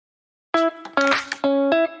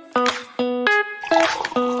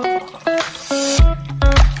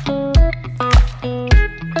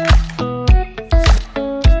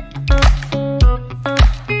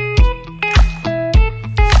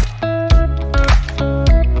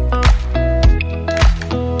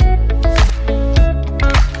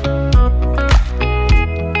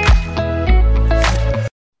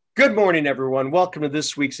morning, everyone. Welcome to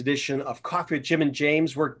this week's edition of Coffee with Jim and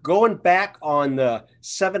James. We're going back on the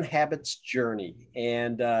 7 Habits journey.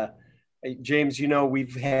 And James, you know,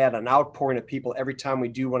 we've had an outpouring of people every time we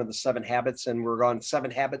do one of the 7 habits, and we're on 7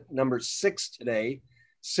 habit number 6 today,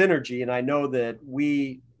 synergy. And I know that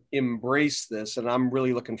we embrace this, and I'm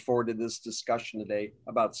really looking forward to this discussion today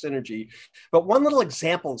about synergy. But one little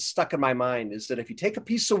example stuck in my mind is that if you take a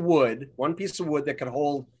piece of wood, one piece of wood that can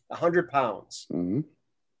hold 100 pounds,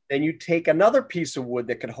 then you take another piece of wood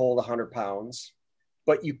that can hold 100 pounds,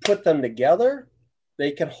 but you put them together,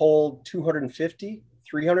 they can hold 250,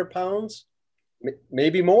 300 pounds,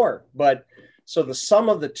 maybe more. But so the sum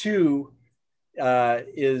of the two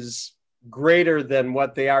is greater than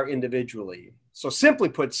what they are individually. So simply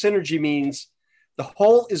put, synergy means the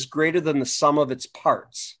whole is greater than the sum of its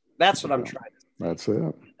parts. That's what I'm trying to say. That's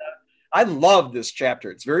it. I love this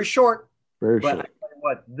chapter. It's very short, Very but short. I tell you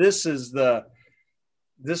what,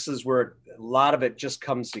 this is where a lot of it just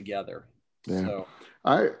comes together. Yeah. So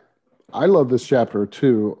I love this chapter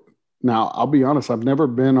too. Now, I'll be honest, I've never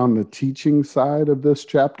been on the teaching side of this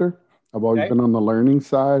chapter. I've always been on the learning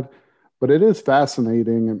side, but it is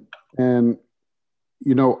fascinating. And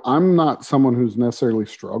you know, I'm not someone who's necessarily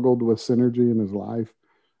struggled with synergy in his life.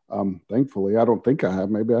 Thankfully, I don't think I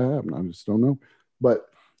have. Maybe I have. I just don't know. But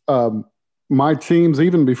my teams,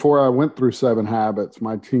 even before I went through 7 habits,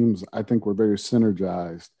 my teams, I think, were very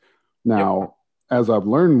synergized. Now, as I've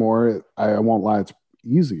learned more, I won't lie, it's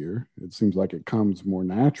easier. It seems like it comes more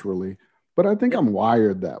naturally. But I think I'm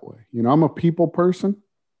wired that way. You know, I'm a people person.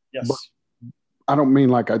 Yes. But I don't mean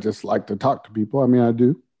like I just like to talk to people. I mean, I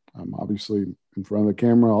do. I'm obviously in front of the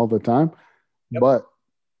camera all the time. But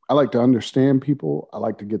I like to understand people. I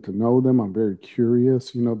like to get to know them. I'm very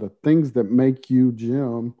curious. You know, the things that make you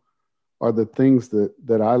Jim are the things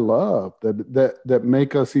that I love, that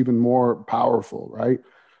make us even more powerful, right?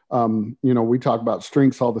 You know, we talk about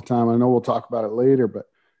strengths all the time. I know we'll talk about it later, but,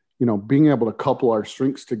 you know, being able to couple our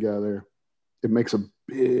strengths together, it makes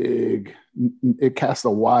it casts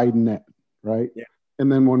a wide net, right? Yeah.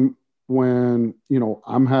 And then when, you know,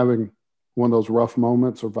 I'm having one of those rough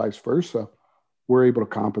moments or vice versa, we're able to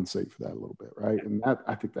compensate for that a little bit, right? And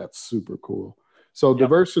I think that's super cool. So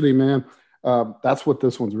diversity, man, that's what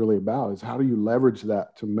this one's really about, is how do you leverage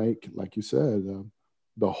that to make, like you said,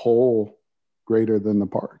 the whole greater than the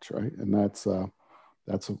parts, right? And that's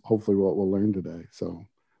hopefully what we'll learn today. So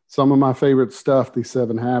some of my favorite stuff, these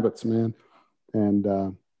 7 habits, man,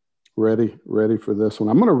 and ready for this one.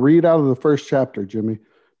 I'm going to read out of the first chapter, Jimmy.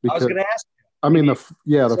 I was going to ask you. I mean,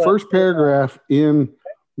 the first paragraph in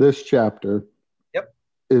this chapter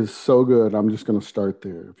is so good. I'm just going to start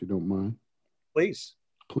there, if you don't mind. Please.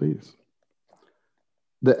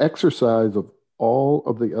 The exercise of all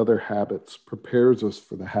of the other habits prepares us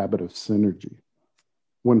for the habit of synergy.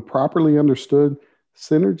 When properly understood,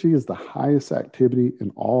 synergy is the highest activity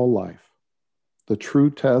in all life, the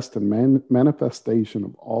true test and manifestation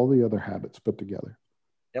of all the other habits put together.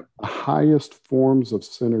 The highest forms of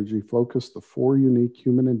synergy focus the 4 unique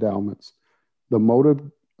human endowments, the motive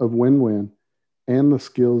of win-win, and the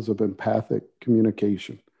skills of empathic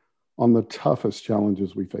communication on the toughest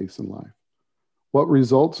challenges we face in life. What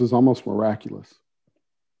results is almost miraculous.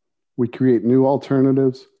 We create new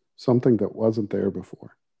alternatives, something that wasn't there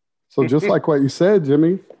before. So just like what you said,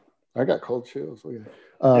 Jimmy, I got cold chills. Me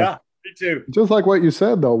too. Just like what you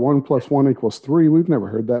said, though, 1 + 1 = 3. We've never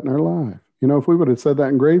heard that in our life. You know, if we would have said that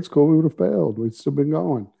in grade school, we would have failed. We'd still been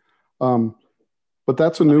going. But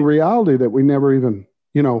that's a new reality that we never even,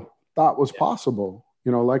 you know, thought was possible.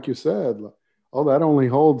 You know, like you said, oh, that only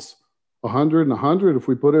holds 100 and 100. If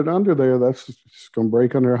we put it under there, that's just going to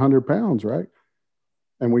break under 100 pounds, right?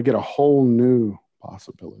 And we get a whole new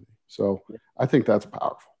possibility. So I think that's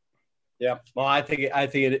powerful. Yeah. Well, I think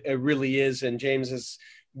it really is. And James,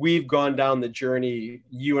 we've gone down the journey.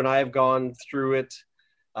 You and I have gone through it.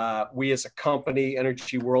 We as a company,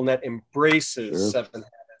 Energy WorldNet, embraces 7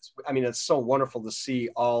 habits. I mean, it's so wonderful to see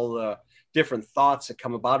all the different thoughts that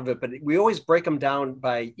come about of it, but we always break them down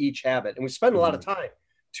by each habit. And we spend a lot of time,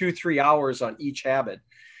 2-3 hours on each habit.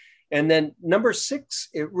 And then number 6,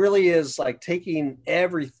 it really is like taking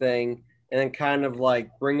everything and then kind of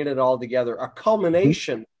like bringing it all together, a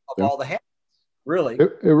culmination of all the habits, really.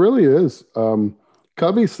 It really is.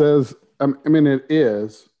 Covey says, I mean, it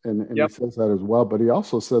is, and he says that as well, but he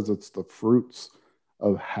also says it's the fruits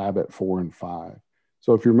of habit 4 and 5.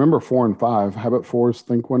 So if you remember 4 and 5, habit 4 is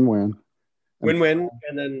think win-win. Win-win,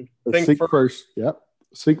 and then think first.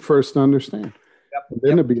 Seek first to understand. And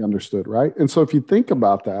then to be understood, right? And so if you think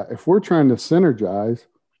about that, if we're trying to synergize,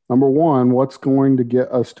 number one, what's going to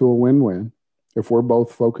get us to a win-win? If we're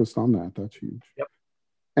both focused on that, that's huge.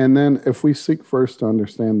 And then if we seek first to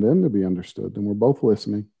understand, then to be understood, then we're both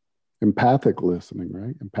listening, empathic listening,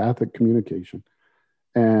 right? Empathic communication.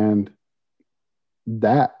 And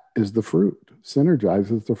that is the fruit.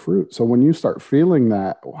 Synergizes the fruit. So when you start feeling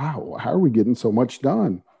that, wow, how are we getting so much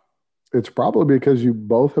done? It's probably because you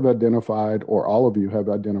both have identified, or all of you have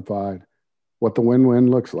identified, what the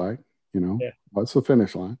win-win looks like. Yeah. What's the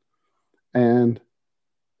finish line, and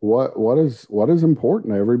what is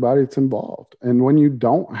important to everybody that's involved. And when you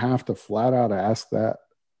don't have to flat out ask that,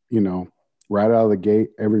 right out of the gate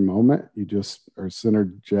every moment, you just are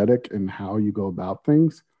synergetic in how you go about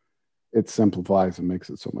things. It simplifies and makes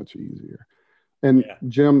it so much easier. And Yeah.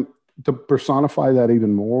 Jim, to personify that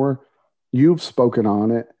even more, you've spoken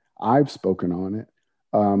on it. I've spoken on it.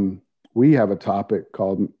 We have a topic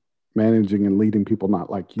called managing and leading people not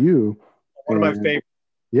like you. One of my favorites.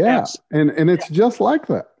 Yeah. And it's just like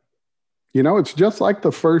that. It's just like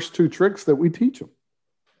the first two tricks that we teach them.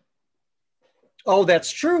 Oh,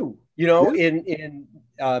 that's true. In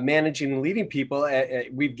managing and leading people,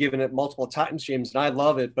 we've given it multiple times, James, and I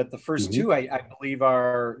love it. But the first two, I believe,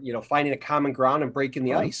 are finding a common ground and breaking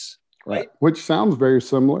the ice. Right. Which sounds very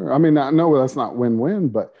similar. I mean, I know that's not win-win,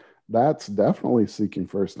 but that's definitely seeking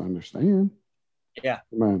first to understand. Yeah.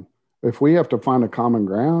 Man, if we have to find a common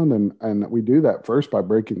ground, and we do that first by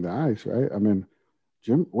breaking the ice, right? I mean,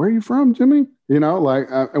 Jim, where are you from, Jimmy?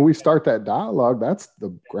 And we start that dialogue. That's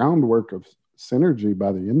the groundwork of synergy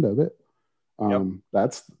by the end of it.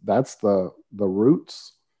 That's the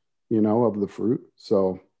roots, of the fruit.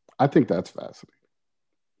 So I think that's fascinating.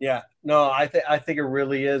 Yeah, no, I think it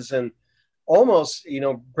really is, and almost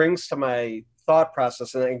brings to my thought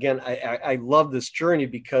process. And again, I love this journey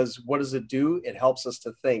because what does it do? It helps us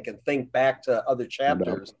to think and think back to other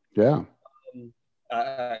chapters. Yeah.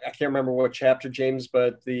 I can't remember what chapter, James,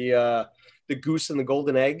 but the goose and the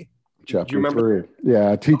golden egg. Chapter 3.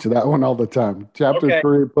 Yeah, I teach that one all the time. Chapter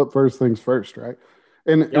 3, put first things first, right?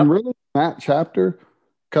 And really in that chapter,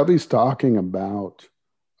 Covey's talking about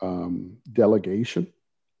delegation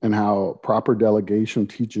and how proper delegation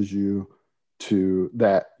teaches you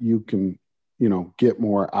that you can, get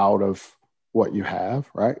more out of what you have,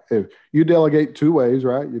 right? If you delegate two ways,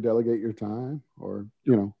 right? You delegate your time, or,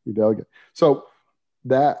 you delegate. So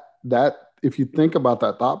that if you think about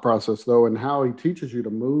that thought process, though, and how he teaches you to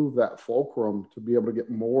move that fulcrum to be able to get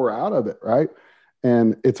more out of it, right?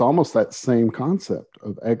 And it's almost that same concept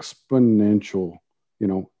of exponentially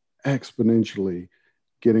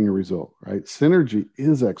getting a result, right? Synergy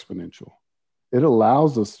is exponential. It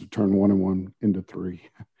allows us to turn 1 and 1 into 3,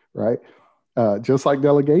 right? Just like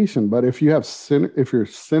delegation. But if you're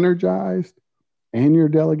synergized and you're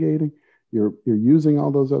delegating, you're using all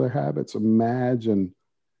those other habits. Imagine,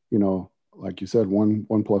 like you said, 1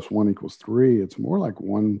 + 1 = 3. It's more like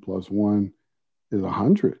 1 + 1 is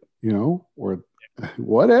 100, or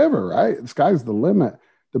whatever, right? The sky's the limit,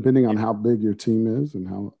 depending on how big your team is and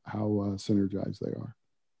how synergized they are.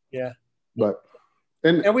 Yeah. But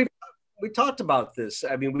and we talked about this.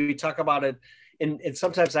 I mean, we talk about it, and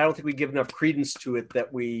sometimes I don't think we give enough credence to it,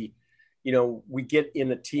 that we get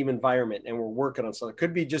in a team environment and we're working on something. It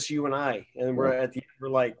could be just you and I, and we're at the end, we're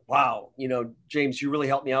like, wow, James, you really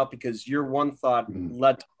helped me out because your one thought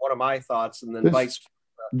led to one of my thoughts, and then vice versa.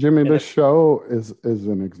 Jimmy, this show is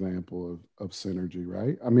an example of synergy,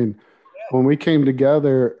 right? I mean, when we came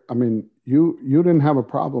together, I mean, you didn't have a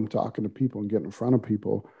problem talking to people and getting in front of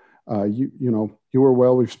people. You were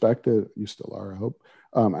well respected. You still are, I hope,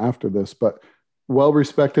 after this, but well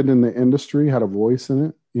respected in the industry, had a voice in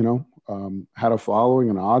it, had a following,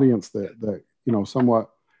 an audience that somewhat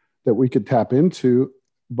that we could tap into,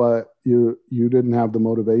 but you didn't have the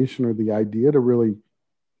motivation or the idea to really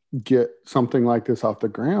get something like this off the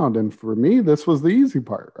ground. And for me, this was the easy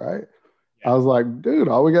part, right? I was like, dude,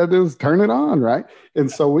 all we got to do is turn it on, right?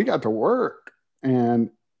 And so we got to work and,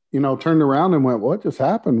 turned around and went, what just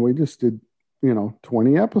happened? We just did,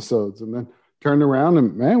 20 episodes, and then turned around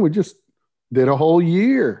and, man, we just did a whole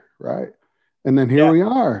year, right? And then here we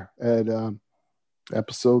are at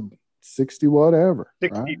episode 60, whatever,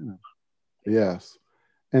 60. Right? Yes.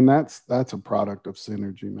 And that's a product of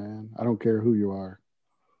synergy, man. I don't care who you are.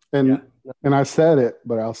 And I said it,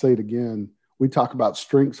 but I'll say it again. We talk about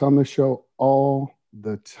strengths on this show all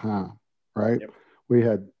the time, right? Yep. We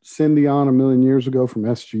had Cindy on a million years ago from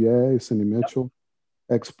SGA, Cindy Mitchell,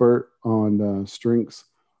 expert on strengths.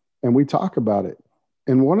 And we talk about it.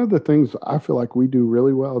 And one of the things I feel like we do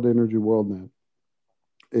really well at Energy WorldNet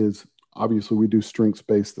is obviously we do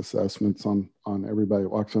strengths-based assessments on everybody that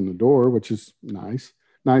walks in the door, which is nice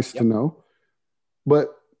to know.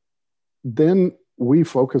 But then we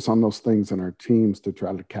focus on those things in our teams to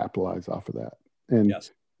try to capitalize off of that. And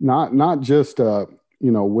not just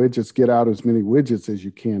widgets, get out as many widgets as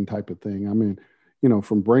you can type of thing. I mean,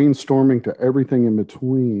 from brainstorming to everything in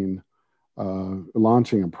between,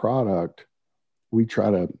 launching a product, we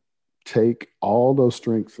try to take all those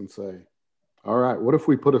strengths and say, all right, what if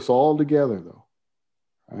we put us all together though?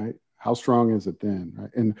 Right? How strong is it then? Right?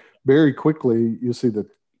 And very quickly you see that,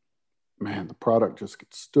 man, the product just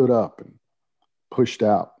gets stood up and pushed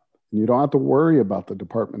out. And you don't have to worry about the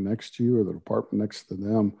department next to you or the department next to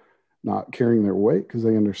them not carrying their weight because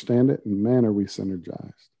they understand it. And man, are we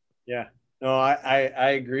synergized. Yeah. No,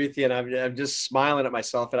 I agree with you. And I'm just smiling at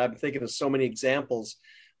myself. And I'm thinking of so many examples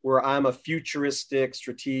where I'm a futuristic,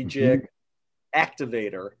 strategic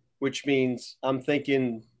activator, which means I'm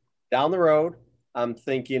thinking down the road. I'm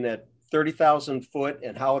thinking at 30,000 foot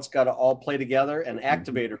and how it's got to all play together, and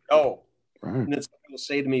activator. Oh, right. And then someone will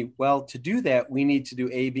say to me, well, to do that, we need to do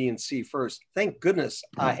A, B, and C first. Thank goodness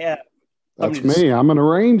I have. That's me. I'm an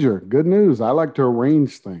arranger. Good news. I like to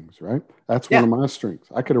arrange things, right? That's one of my strengths.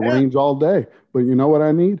 I could arrange all day, but you know what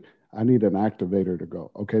I need? I need an activator to go.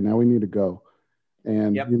 Okay, now we need to go.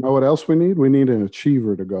 And you know what else we need? We need an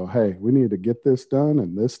achiever to go, hey, we need to get this done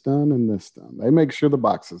and this done and this done. They make sure the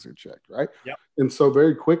boxes are checked, right? Yep. And so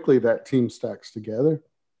very quickly that team stacks together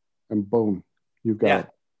and boom, you've got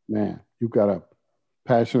a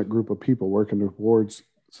passionate group of people working towards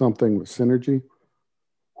something with synergy.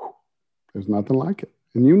 There's nothing like it.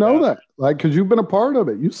 And you know that, like, because you've been a part of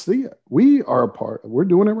it. You see it. We are a part. We're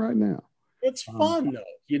doing it right now. It's fun, though.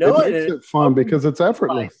 You know, it makes it fun because it's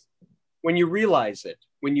effortless. When you realize it,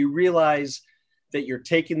 when you realize that you're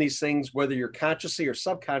taking these things, whether you're consciously or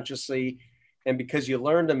subconsciously, and because you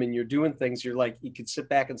learned them and you're doing things, you're like, you can sit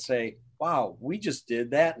back and say, wow, we just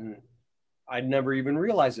did that. And I never even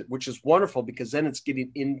realized it, which is wonderful because then it's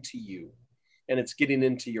getting into you and it's getting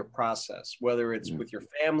into your process, whether it's with your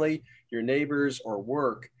family, your neighbors, or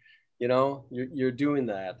work. You know, you're doing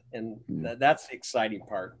that. And that's the exciting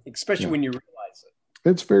part, especially when you realize it.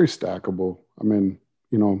 It's very stackable. I mean,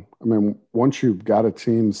 once you've got a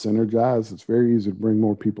team synergized, it's very easy to bring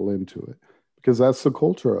more people into it because that's the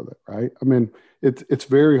culture of it, right? I mean, it's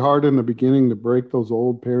very hard in the beginning to break those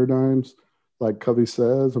old paradigms, like Covey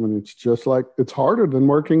says. I mean, it's just like, it's harder than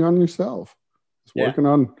working on yourself. It's working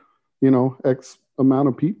on, X amount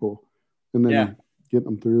of people and then getting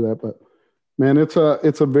them through that. But man, it's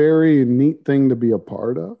a very neat thing to be a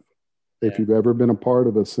part of. If you've ever been a part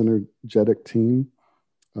of a synergetic team,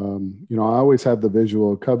 I always had the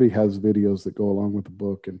visual. Covey has videos that go along with the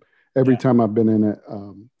book. And every time I've been in it,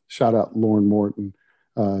 shout out Lauren Morton.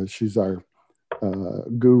 She's our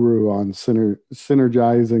guru on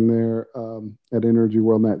synergizing there at Energy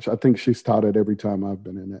World Net. I think she's taught it every time I've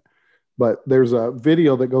been in it. But there's a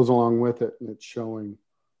video that goes along with it, and it's showing,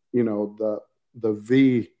 the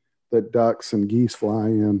V that ducks and geese fly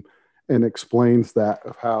in, and explains that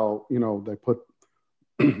of how, they put,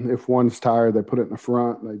 if one's tired, they put it in the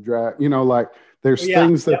front and they drag, there's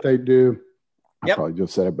things that they do. I probably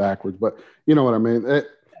just said it backwards, but you know what I mean?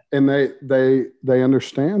 And they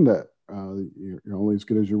understand that you're only as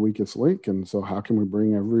good as your weakest link. And so how can we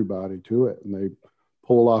bring everybody to it? And they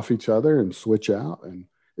pull off each other and switch out. And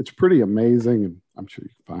it's pretty amazing. And I'm sure you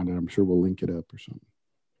can find it. I'm sure we'll link it up or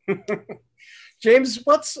something. James,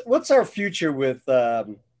 what's our future with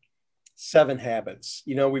 7 Habits?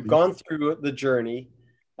 We've gone through the journey.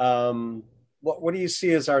 What do you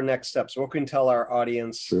see as our next steps? What can we tell our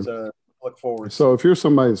audience to look forward to? So if you're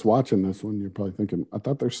somebody that's watching this one, you're probably thinking, I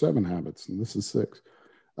thought there's 7 habits and this is 6.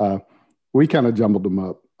 We kind of jumbled them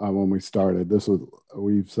up when we started.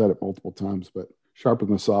 We've said it multiple times, but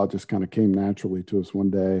Sharpen the Saw just kind of came naturally to us one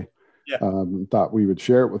day. Thought we would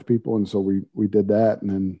share it with people. And so we did that. And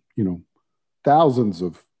then, thousands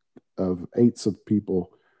of 8s of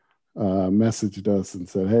people messaged us and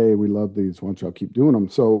said, hey, we love these. Why don't y'all keep doing them?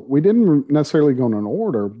 So we didn't necessarily go in an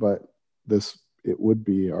order, but it would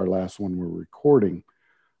be our last one we're recording.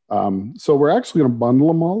 So we're actually going to bundle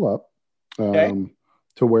them all up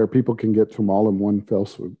to where people can get to them all in one fell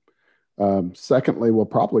swoop. Secondly, we'll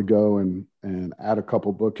probably go and add a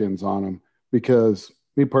couple bookends on them because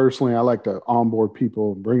me personally, I like to onboard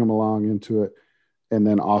people, bring them along into it, and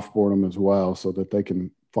then offboard them as well so that they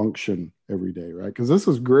can function every day, right? Because this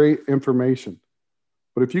is great information.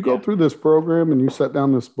 But if you go through this program and you set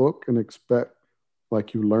down this book and expect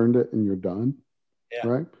like you learned it and you're done,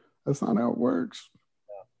 right? That's not how it works,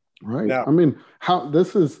 right? No. I mean,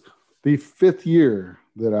 this is the 5th year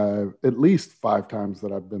that at least 5 times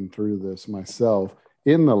that I've been through this myself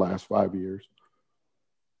in the last 5 years.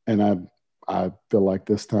 And I feel like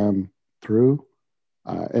this time through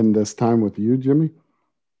and this time with you, Jimmy,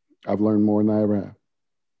 I've learned more than I ever have.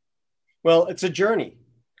 Well, it's a journey.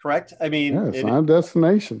 correct? I mean, Yeah, it's not a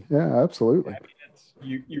destination. Yeah, absolutely. I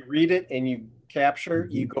mean, you read it and you capture,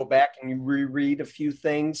 you go back and you reread a few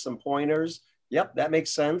things, some pointers. Yep, that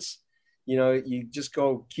makes sense. You just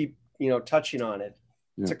go keep, touching on it.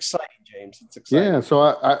 Yeah. It's exciting, James. It's exciting. Yeah, so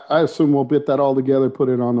I assume we'll get that all together, put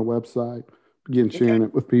it on the website, begin sharing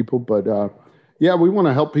it with people. But yeah, we want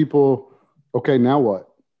to help people. Okay, now what?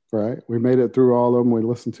 Right? We made it through all of them. We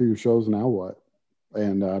listened to your shows. Now what?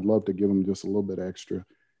 And I'd love to give them just a little bit extra,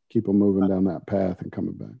 keep them moving down that path and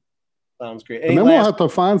coming back. Sounds great. And then we'll have to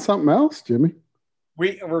find something else, Jimmy.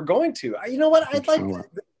 We're going to. You know what? I'd like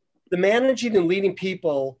the managing and leading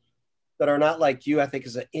people that are not like you, I think,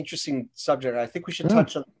 is an interesting subject. I think we should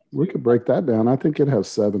touch on. We could break that down. I think it has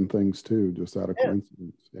 7 things too, just out of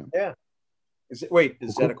coincidence. Yeah. Is that a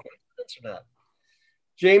coincidence or not?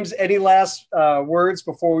 James, any last words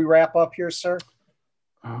before we wrap up here, sir?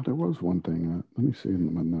 Oh, there was one thing. Let me see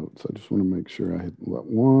in my notes. I just want to make sure I had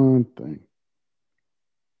one thing.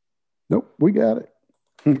 Nope, we got it.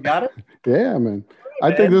 You got it? Yeah, man.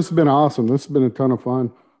 I think this has been awesome. This has been a ton of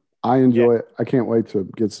fun. I enjoy it. I can't wait to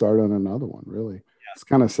get started on another one, really. Yeah. It's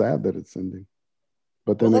kind of sad that it's ending.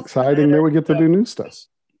 But then exciting that we get to do new stuff.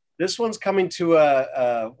 This one's coming to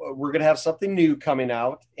we're going to have something new coming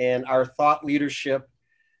out, and our thought leadership,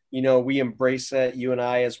 we embrace that, you and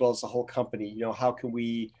I, as well as the whole company. How can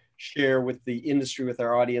we share with the industry, with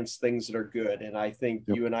our audience, things that are good? And I think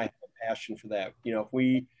you and I have a passion for that. If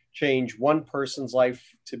we change one person's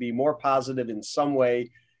life to be more positive in some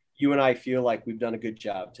way, you and I feel like we've done a good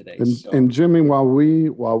job today. And Jimmy, while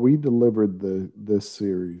we delivered this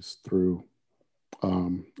series through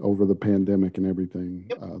over the pandemic and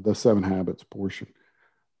everything, the 7 Habits portion,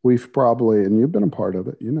 we've probably, and you've been a part of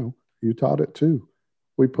it, you taught it too.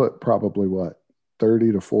 We put probably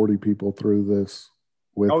 30 to 40 people through this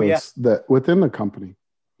with us that within the company.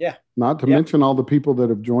 Yeah. Not to mention all the people that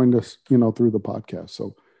have joined us, through the podcast.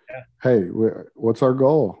 So, hey, what's our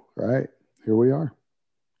goal, right? Here we are.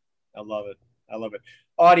 I love it.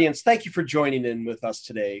 Audience, thank you for joining in with us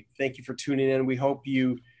today. Thank you for tuning in. We hope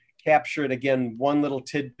you captured, again, one little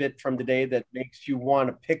tidbit from today that makes you want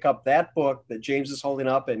to pick up that book that James is holding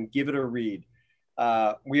up and give it a read.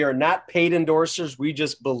 We are not paid endorsers. We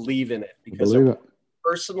just believe in it because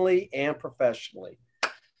personally and professionally.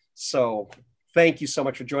 So thank you so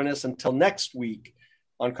much for joining us. Until next week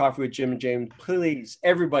on Coffee with Jim and James, please,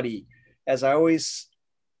 everybody, as I always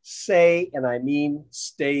say, and I mean,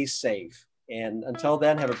 stay safe. And until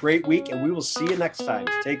then, have a great week, and we will see you next time.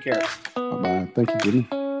 Take care. Bye-bye. Thank you,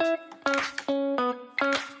 Jimmy.